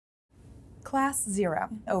Class 0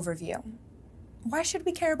 Overview. Why should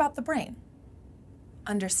we care about the brain?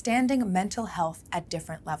 Understanding mental health at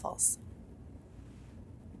different levels.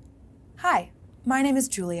 Hi, my name is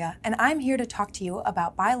Julia, and I'm here to talk to you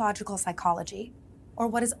about biological psychology, or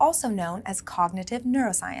what is also known as cognitive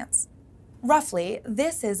neuroscience. Roughly,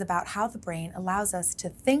 this is about how the brain allows us to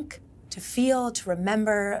think, to feel, to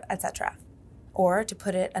remember, etc. Or, to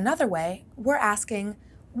put it another way, we're asking,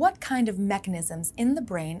 what kind of mechanisms in the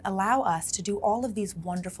brain allow us to do all of these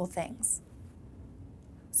wonderful things?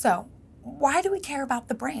 So, why do we care about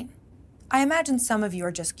the brain? I imagine some of you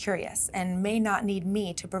are just curious and may not need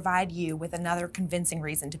me to provide you with another convincing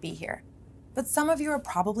reason to be here. But some of you are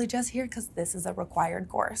probably just here because this is a required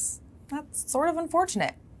course. That's sort of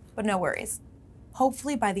unfortunate, but no worries.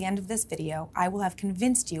 Hopefully by the end of this video, I will have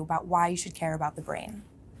convinced you about why you should care about the brain.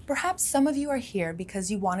 Perhaps some of you are here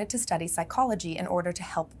because you wanted to study psychology in order to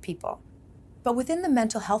help people. But within the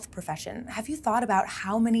mental health profession, have you thought about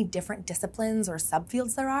how many different disciplines or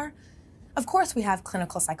subfields there are? Of course we have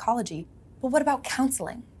clinical psychology, but what about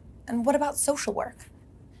counseling? And what about social work?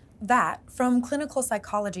 That, from clinical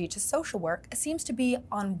psychology to social work, seems to be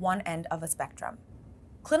on one end of a spectrum.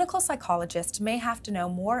 Clinical psychologists may have to know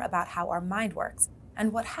more about how our mind works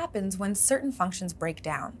and what happens when certain functions break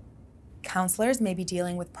down. Counselors may be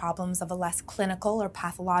dealing with problems of a less clinical or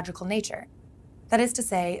pathological nature. That is to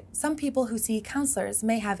say, some people who see counselors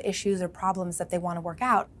may have issues or problems that they want to work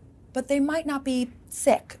out, but they might not be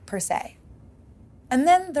sick per se. And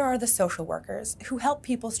then there are the social workers who help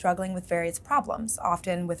people struggling with various problems,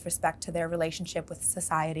 often with respect to their relationship with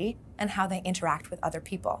society and how they interact with other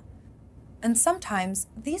people. And sometimes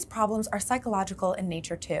these problems are psychological in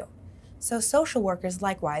nature too. So social workers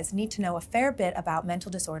likewise need to know a fair bit about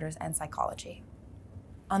mental disorders and psychology.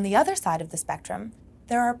 On the other side of the spectrum,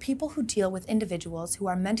 there are people who deal with individuals who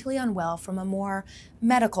are mentally unwell from a more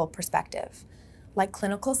medical perspective. Like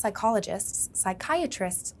clinical psychologists,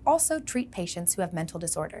 psychiatrists also treat patients who have mental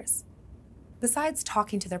disorders. Besides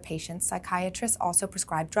talking to their patients, psychiatrists also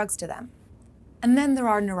prescribe drugs to them. And then there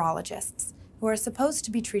are neurologists, who are supposed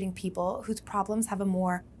to be treating people whose problems have a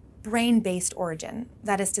more brain-based origin.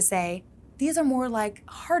 That is to say, these are more like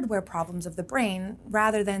hardware problems of the brain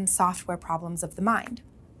rather than software problems of the mind.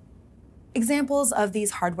 Examples of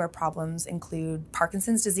these hardware problems include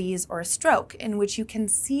Parkinson's disease or a stroke, in which you can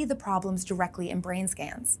see the problems directly in brain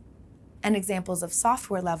scans. And examples of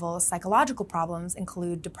software-level psychological problems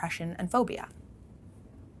include depression and phobia.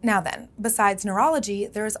 Now then, besides neurology,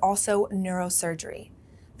 there is also neurosurgery.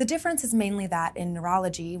 The difference is mainly that in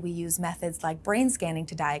neurology, we use methods like brain scanning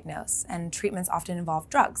to diagnose, and treatments often involve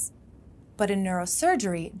drugs. But in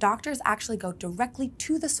neurosurgery, doctors actually go directly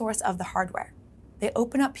to the source of the hardware. They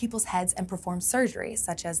open up people's heads and perform surgery,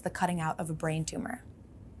 such as the cutting out of a brain tumor.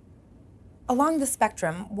 Along the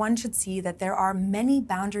spectrum, one should see that there are many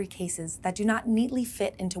boundary cases that do not neatly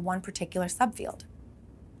fit into one particular subfield.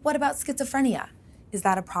 What about schizophrenia? Is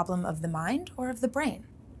that a problem of the mind or of the brain?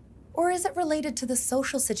 Or is it related to the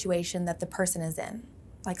social situation that the person is in,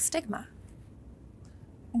 like stigma?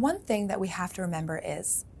 One thing that we have to remember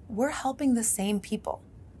is, we're helping the same people.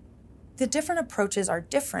 The different approaches are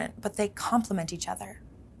different, but they complement each other.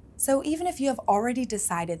 So even if you have already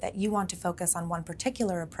decided that you want to focus on one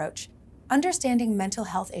particular approach, understanding mental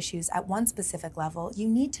health issues at one specific level, you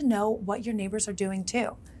need to know what your neighbors are doing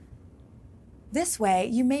too. This way,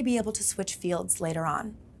 you may be able to switch fields later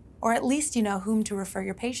on, or at least you know whom to refer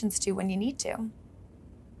your patients to when you need to.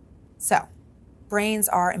 So, brains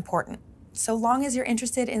are important, so long as you're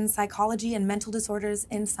interested in psychology and mental disorders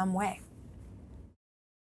in some way.